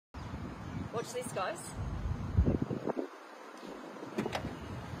Watch this, guys.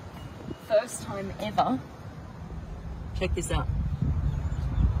 First time ever. Check this out.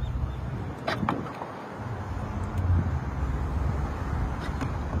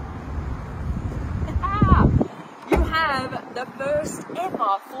 You have the first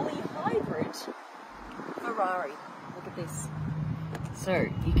ever fully hybrid Ferrari. Look at this. So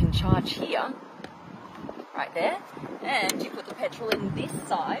you can charge here, right there, and you put the petrol in this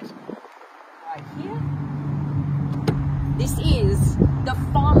side, right here. This is the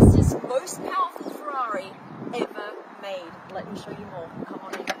fastest, most powerful Ferrari ever made. Let me show you more. Come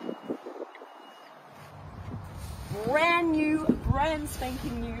on in. Brand new, brand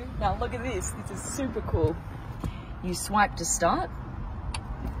spanking new. Now look at this. This is super cool. You swipe to start.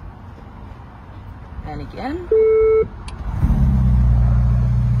 And again.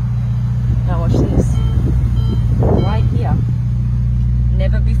 Now watch this. Right here.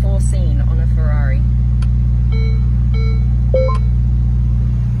 Never before seen on a Ferrari.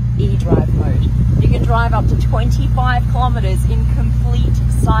 E-drive mode. You can drive up to 25 kilometers in complete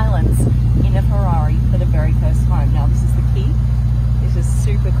silence in a Ferrari for the very first time. Now this is the key. This is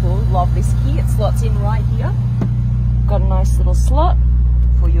super cool. Love this key. It slots in right here. Got a nice little slot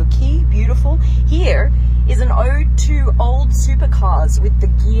for your key. Beautiful. Here is an ode to old supercars with the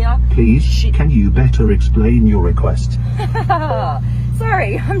gear. Please, can you better explain your request?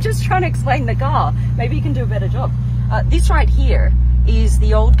 Sorry, I'm just trying to explain the car. Maybe you can do a better job. This right here is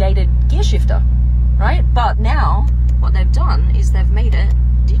the old gated gear shifter, right? But now what they've done is they've made it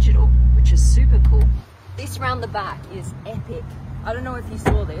digital, which is super cool. This round the back is epic. I don't know if you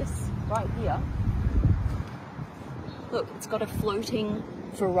saw this right here. Look, it's got a floating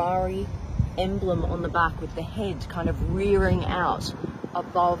Ferrari emblem on the back with the head kind of rearing out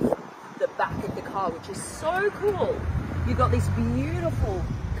above the back of the car, which is so cool. You've got this beautiful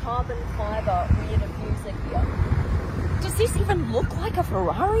carbon fiber rear diffuser here. Does this even look like a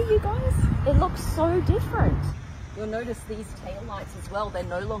Ferrari, you guys? It looks so different. You'll notice these taillights as well, they're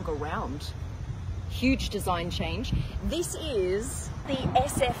no longer round. Huge design change. This is the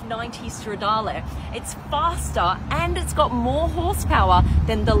SF90 Stradale. It's faster and it's got more horsepower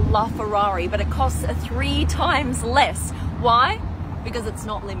than the LaFerrari, but it costs 3 times less. Why? Because it's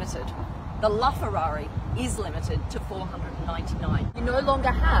not limited. The LaFerrari is limited to 499. You no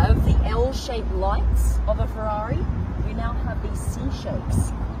longer have the L-shaped lights of a Ferrari. You now have these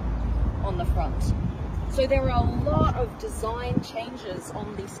C-shapes on the front. So there are a lot of design changes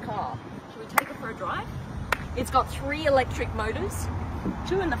on this car. Should we take it for a drive? It's got 3 electric motors,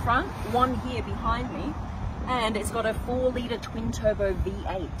 2 in the front, 1 here behind me, and it's got a 4-litre twin-turbo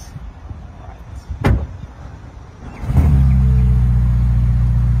V8.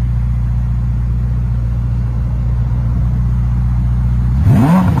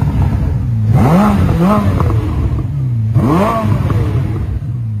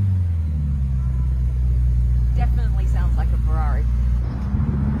 Definitely sounds like a Ferrari.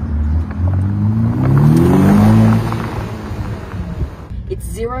 It's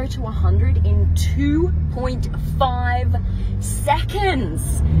 0 to 100 in 2.5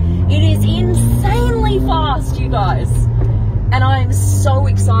 seconds. It is insanely fast, you guys. And I'm so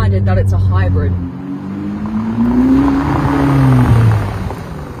excited that it's a hybrid.